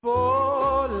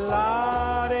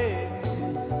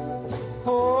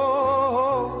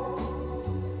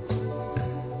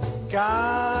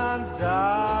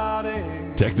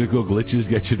technical glitches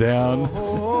get you down.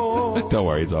 Don't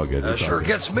worry, it's all good. That sure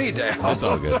gets me down. It's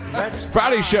all good.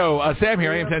 Friday show. Sam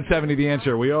here, AM 1070, The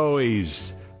Answer. We always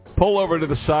pull over to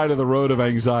the side of the road of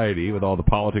anxiety with all the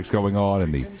politics going on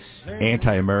and the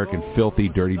anti-American, filthy,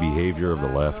 dirty behavior of the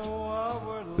left.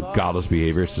 The godless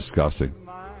behavior. It's disgusting.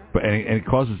 And it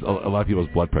causes a lot of people's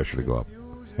blood pressure to go up.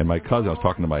 And my cousin, I was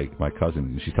talking to my cousin,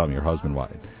 and she's telling me her husband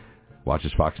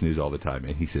watches Fox News all the time,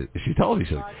 and she told me,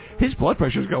 his blood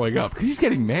pressure's going up because he's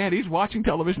getting mad. He's watching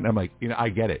television. I'm like, I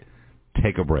get it.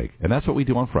 Take a break. And that's what we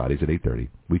do on Fridays at 8:30.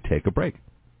 We take a break.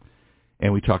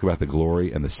 And we talk about the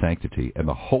glory and the sanctity and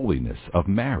the holiness of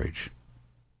marriage.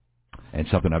 And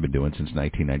something I've been doing since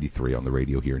 1993 on the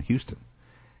radio here in Houston.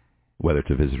 Whether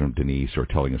it's a visit from Denise or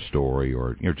telling a story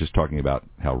or just talking about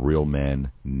how real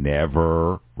men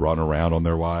never run around on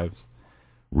their wives.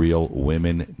 Real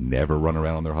women never run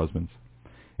around on their husbands.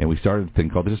 And we started a thing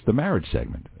called just the marriage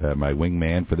segment. My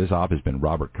wingman for this op has been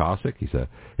Robert Kosick. He's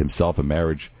himself a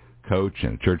marriage coach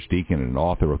and a church deacon and an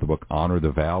author of the book Honor the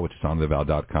Vow, which is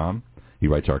honorthevow.com. He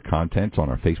writes our content on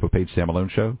our Facebook page, Sam Malone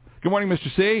Show. Good morning,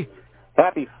 Mr. C.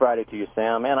 Happy Friday to you,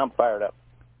 Sam. Man, I'm fired up.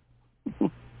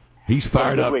 He's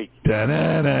fired up. Week.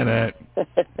 And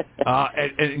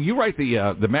you write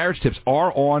the marriage tips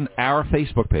are on our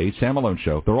Facebook page, Sam Malone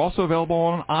Show. They're also available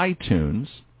on iTunes.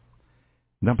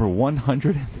 Number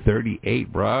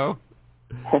 138, bro.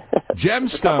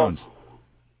 Gemstones.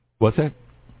 What's that?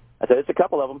 I said it's a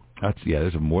couple of them.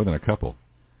 There's more than a couple.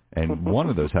 And one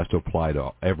of those has to apply to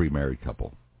every married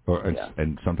couple.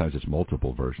 And sometimes it's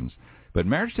multiple versions. But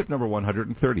marriage tip number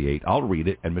 138, I'll read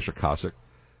it, and Mr. Kosick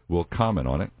will comment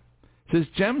on it. It says,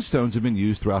 gemstones have been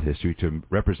used throughout history to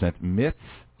represent myths,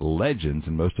 legends,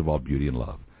 and most of all, beauty and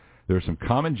love. There are some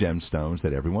common gemstones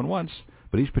that everyone wants,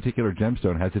 but each particular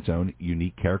gemstone has its own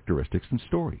unique characteristics and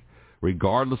story.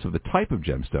 Regardless of the type of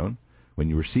gemstone, when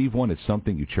you receive one, it's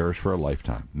something you cherish for a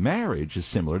lifetime. Marriage is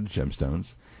similar to gemstones,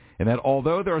 in that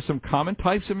although there are some common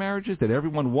types of marriages that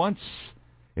everyone wants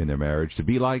in their marriage to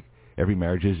be like, every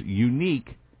marriage is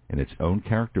unique in its own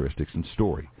characteristics and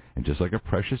story. And just like a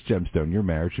precious gemstone, your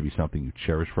marriage should be something you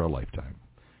cherish for a lifetime.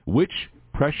 Which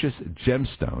precious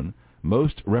gemstone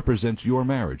most represents your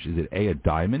marriage? Is it A, a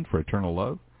diamond for eternal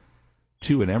love?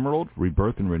 2, an emerald,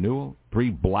 rebirth and renewal?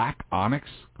 3, black onyx,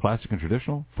 classic and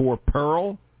traditional? 4,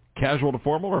 pearl, casual to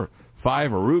formal? Or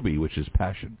 5, a ruby, which is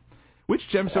passion? Which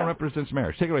gemstone represents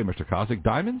marriage? Take it away, Mr. Kosick.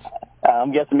 Diamonds?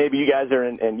 I'm guessing maybe you guys are,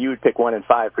 and you would pick 1 and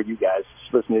 5 for you guys,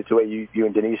 listening to the way you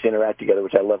and Denise interact together,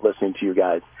 which I love listening to you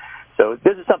guys. So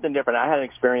this is something different. I had an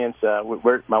experience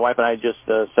where my wife and I just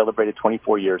celebrated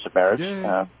 24 years of marriage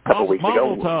a couple of weeks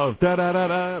ago.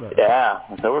 Yeah,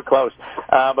 so we're close.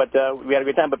 But we had a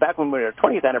good time. But back when we were at our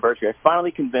 20th anniversary, I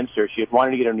finally convinced her. She had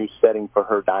wanted to get a new setting for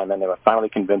her diamond, and I finally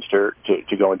convinced her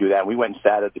to go and do that. And we went and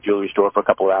sat at the jewelry store for a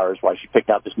couple of hours while she picked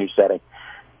out this new setting.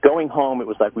 Going home, it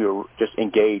was like we were just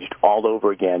engaged all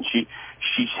over again. She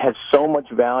had so much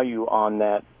value on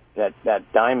that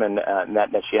diamond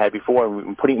that she had before,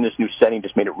 and putting it in this new setting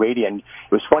just made it radiant.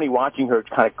 It was funny watching her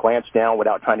kind of glance down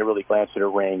without trying to really glance at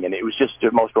her ring, and it was just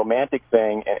the most romantic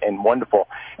thing and wonderful.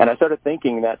 And I started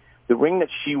thinking that the ring that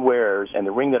she wears and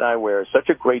the ring that I wear is such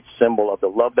a great symbol of the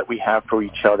love that we have for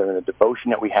each other and the devotion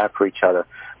that we have for each other,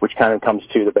 which kind of comes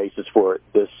to the basis for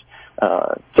this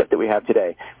tip that we have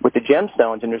today. With the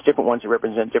gemstones, and there's different ones that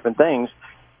represent different things,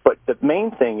 but the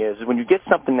main thing is when you get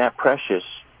something that precious,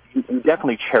 you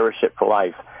definitely cherish it for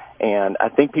life. And I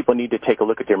think people need to take a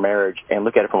look at their marriage and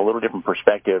look at it from a little different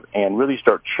perspective and really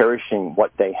start cherishing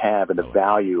what they have and the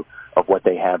value of what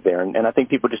they have there. And I think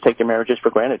people just take their marriages for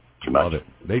granted too much. Love it.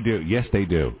 They do. Yes, they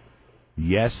do.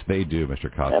 Yes, they do,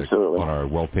 Mr. Kosick. Absolutely. On our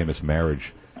world-famous marriage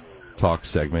talk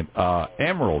segment.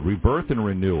 Emerald, rebirth and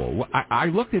renewal. I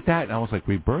looked at that and I was like,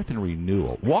 rebirth and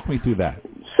renewal. Walk me through that.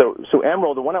 So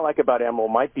emerald, the one I like about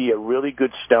emerald might be a really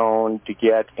good stone to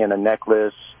get in a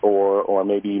necklace or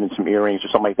maybe even some earrings or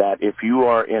something like that. If you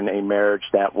are in a marriage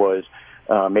that was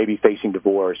maybe facing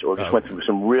divorce or just went through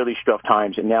some really tough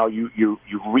times, and now you've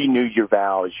renewed your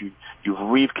vows, you've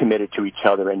recommitted to each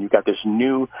other, and you've got this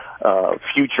new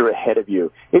future ahead of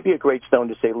you. It'd be a great stone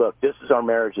to say, look, this is our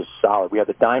marriage is solid. We have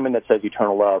the diamond that says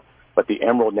eternal love, but the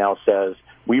emerald now says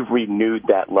we've renewed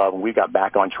that love and we got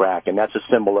back on track, and that's a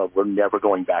symbol of we're never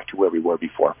going back to where we were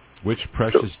before. Which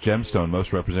precious gemstone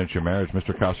most represents your marriage?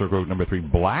 Mr. Kosick wrote number 3,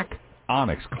 black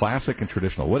onyx, classic and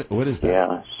traditional. What is that?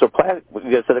 Yeah, so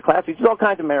the classic, there's all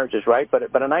kinds of marriages, right?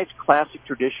 But a nice classic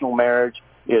traditional marriage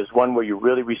is one where you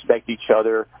really respect each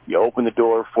other. You open the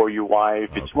door for your wife.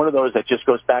 It's one of those that just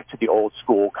goes back to the old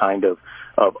school kind of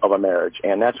a marriage.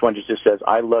 And that's one that just says,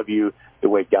 I love you the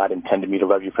way God intended me to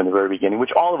love you from the very beginning,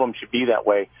 which all of them should be that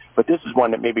way. But this is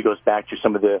one that maybe goes back to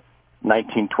some of the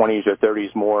 1920s or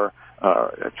 30s more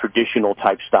traditional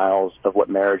type styles of what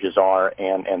marriages are,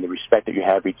 and the respect that you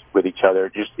have with each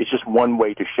other. It's just one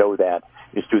way to show that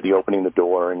is through the opening the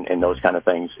door and those kind of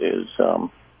things is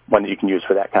one that you can use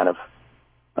for that kind of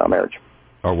marriage.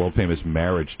 Our world-famous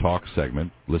marriage talk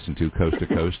segment, listen to Coast to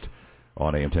Coast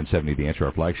on AM 1070, The Answer,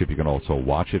 our flagship. You can also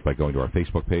watch it by going to our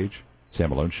Facebook page,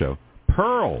 Sam Malone Show.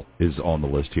 Pearl is on the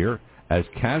list here as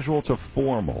casual to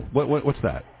formal. What's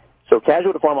that? So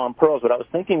casual to formal on pearls, what I was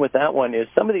thinking with that one is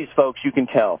some of these folks, you can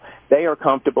tell, they are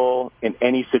comfortable in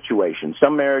any situation.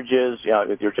 Some marriages,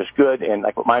 they're just good. And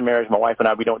like with my marriage, my wife and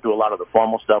I, we don't do a lot of the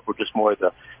formal stuff. We're just more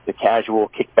the casual,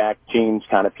 kickback, jeans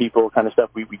kind of people kind of stuff.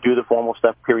 We do the formal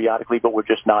stuff periodically, but we're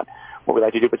just not what we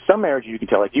like to do. But some marriages, you can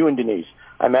tell, like you and Denise,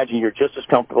 I imagine you're just as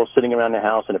comfortable sitting around the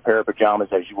house in a pair of pajamas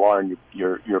as you are in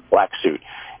your black suit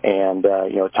and,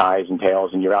 ties and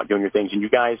tails, and you're out doing your things. And you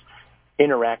guys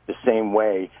interact the same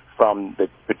way, from the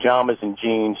pajamas and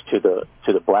jeans to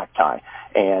the black tie.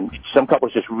 And some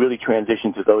couples just really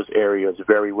transition to those areas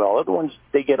very well. Other ones,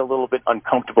 they get a little bit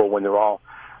uncomfortable when they're all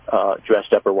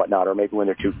dressed up or whatnot, or maybe when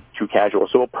they're too casual.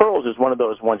 So pearls is one of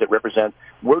those ones that represent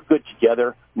we're good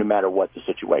together no matter what the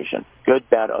situation. Good,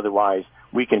 bad, otherwise,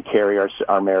 we can carry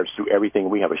our marriage through everything.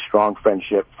 We have a strong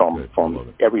friendship from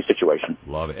every situation.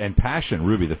 Love it. And passion,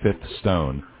 Ruby, the fifth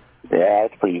stone. Yeah,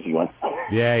 it's a pretty easy one.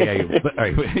 Yeah.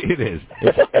 It is.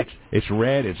 It's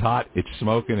red. It's hot. It's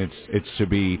smoking. It should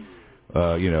be,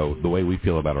 the way we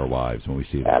feel about our wives when we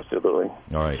see them. Absolutely.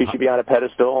 All right. She should be on a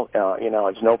pedestal.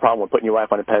 It's no problem with putting your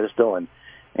wife on a pedestal and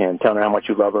telling her how much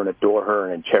you love her and adore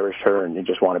her and cherish her and you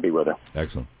just want to be with her.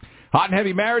 Excellent. Hot and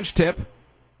heavy marriage tip.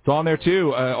 It's on there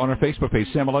too on our Facebook page,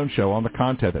 Sam Malone Show, on the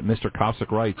content that Mr.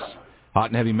 Cossack writes. Hot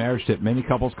and heavy marriage tip. Many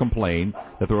couples complain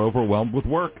that they're overwhelmed with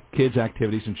work, kids,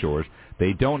 activities, and chores.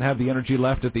 They don't have the energy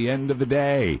left at the end of the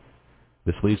day.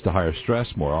 This leads to higher stress,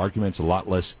 more arguments, a lot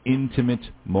less intimate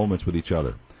moments with each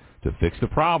other. To fix the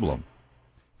problem,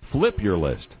 flip your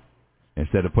list.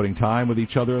 Instead of putting time with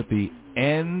each other at the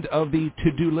end of the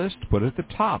to-do list, put it at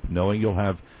the top. Knowing you'll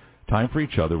have time for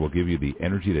each other will give you the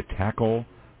energy to tackle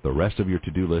the rest of your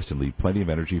to-do list and leave plenty of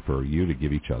energy for you to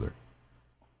give each other.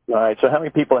 All right, so how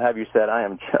many people have you said, I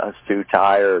am just too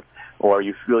tired, or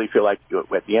you really feel like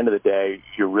at the end of the day,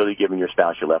 you're really giving your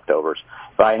spouse your leftovers?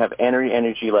 If I have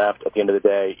energy left at the end of the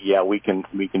day, yeah, we can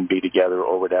be together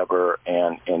or whatever.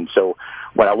 And so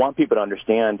what I want people to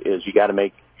understand is you got to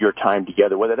make your time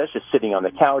together, whether that's just sitting on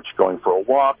the couch, going for a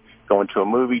walk, going to a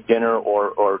movie, dinner,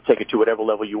 or take it to whatever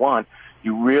level you want.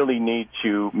 You really need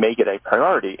to make it a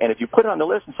priority. And if you put it on the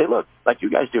list and say, look, like you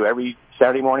guys do every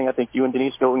Saturday morning, I think you and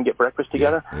Denise go and get breakfast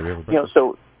together. Yeah,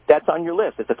 so that's on your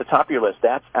list. It's at the top of your list.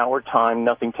 That's our time.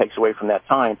 Nothing takes away from that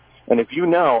time. And if you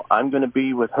know I'm going to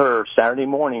be with her Saturday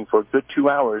morning for a good 2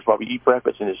 hours while we eat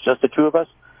breakfast and it's just the two of us,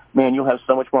 man, you'll have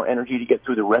so much more energy to get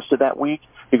through the rest of that week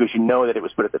because you know that it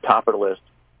was put at the top of the list.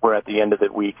 Where at the end of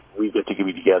the week, we get to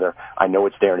be together. I know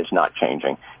it's there and it's not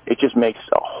changing. It just makes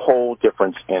a whole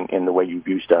difference in the way you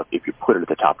view stuff if you put it at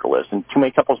the top of the list. And too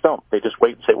many couples don't. They just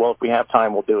wait and say, well, if we have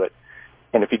time, we'll do it.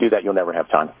 And if you do that, you'll never have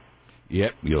time.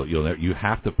 Yep, you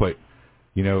have to put,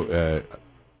 as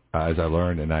I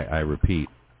learned and I repeat,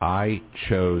 I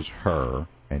chose her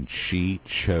and she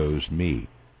chose me.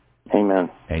 Amen.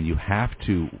 And you have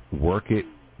to work it.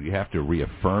 You have to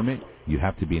reaffirm it. You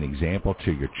have to be an example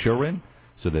to your children,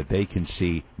 so that they can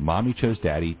see mommy chose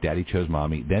daddy, daddy chose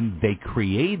mommy. Then they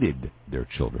created their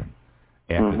children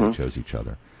after they chose each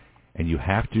other. And you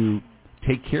have to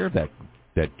take care of that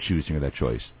choosing or that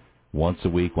choice. Once a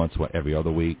week, every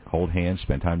other week, hold hands,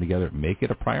 spend time together, make it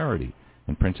a priority.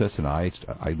 And Princess and I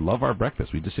love our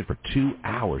breakfast. We just sit for 2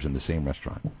 hours in the same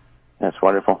restaurant. That's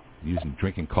wonderful.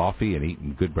 Drinking coffee and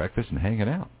eating good breakfast and hanging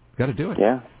out. Got to do it.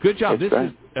 Yeah. Good job. This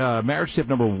is marriage tip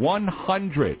number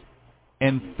 138.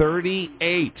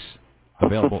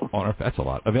 Available on our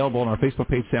Facebook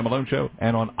page, Sam Malone Show,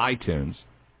 and on iTunes.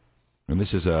 And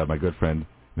this is my good friend,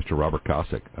 Mr. Robert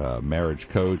Cossack, marriage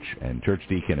coach and church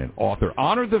deacon and author.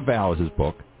 Honor the Vow is his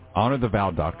book.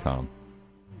 HonorTheVow.com.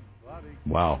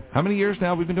 Wow. How many years now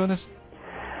have we been doing this?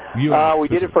 We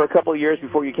did it for a couple of years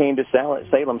before you came to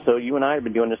Salem. So you and I have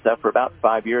been doing this stuff for about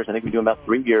 5 years. I think we've been doing about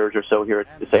 3 years or so here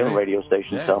at the Salem radio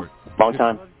station. So long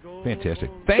time. Fantastic.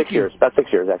 Thank you. 6 years. About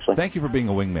 6 years, actually. Thank you for being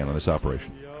a wingman on this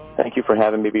operation. Thank you for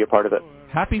having me be a part of it.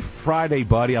 Happy Friday,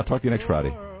 buddy. I'll talk to you next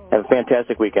Friday. Have a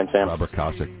fantastic weekend, Sam. Robert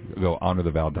Cossack. Go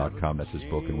honorthevow.com. That's his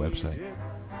book and website.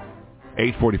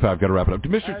 8:45, got to wrap it up.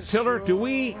 Mr. Tiller,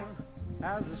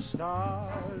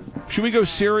 should we go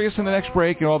serious in the next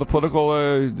break and all the political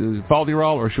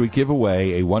falderall, or should we give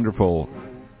away a wonderful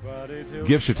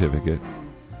gift certificate,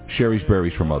 Sherry's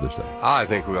Berries for Mother's Day? I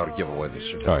think we ought to give away the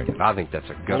certificate. All right. I think that's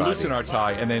a good idea. We'll loosen our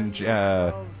tie, and then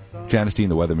Janice Dean,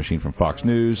 the weather machine from Fox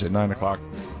News at 9 o'clock.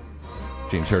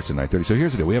 James Hurts at 9:30. So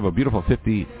here's the deal. We have a beautiful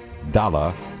 $50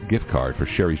 gift card for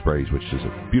Sherry's Berries, which is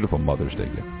a beautiful Mother's Day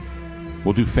gift.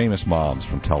 We'll do famous moms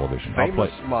from television. Famous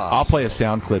moms. I'll play a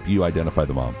sound clip. You identify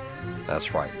the mom. That's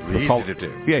right. Easy to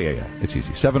do. Yeah. It's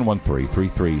easy.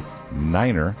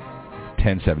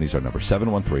 713-339-1070 is our number.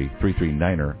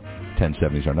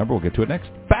 713-339-1070 is our number. We'll get to it next.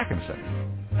 Back in a second.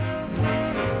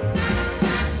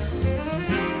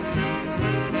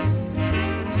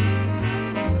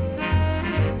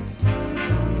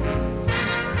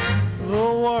 The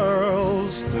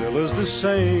world still is the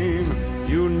same.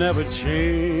 You never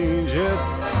change it.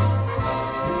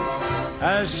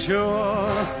 As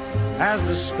sure as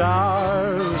the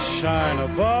stars shine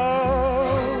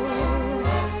above.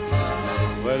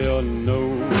 Well, you're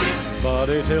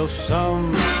nobody till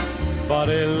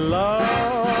somebody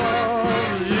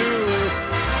loves you.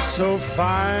 So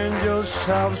find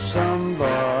yourself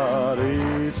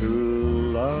somebody to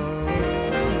love.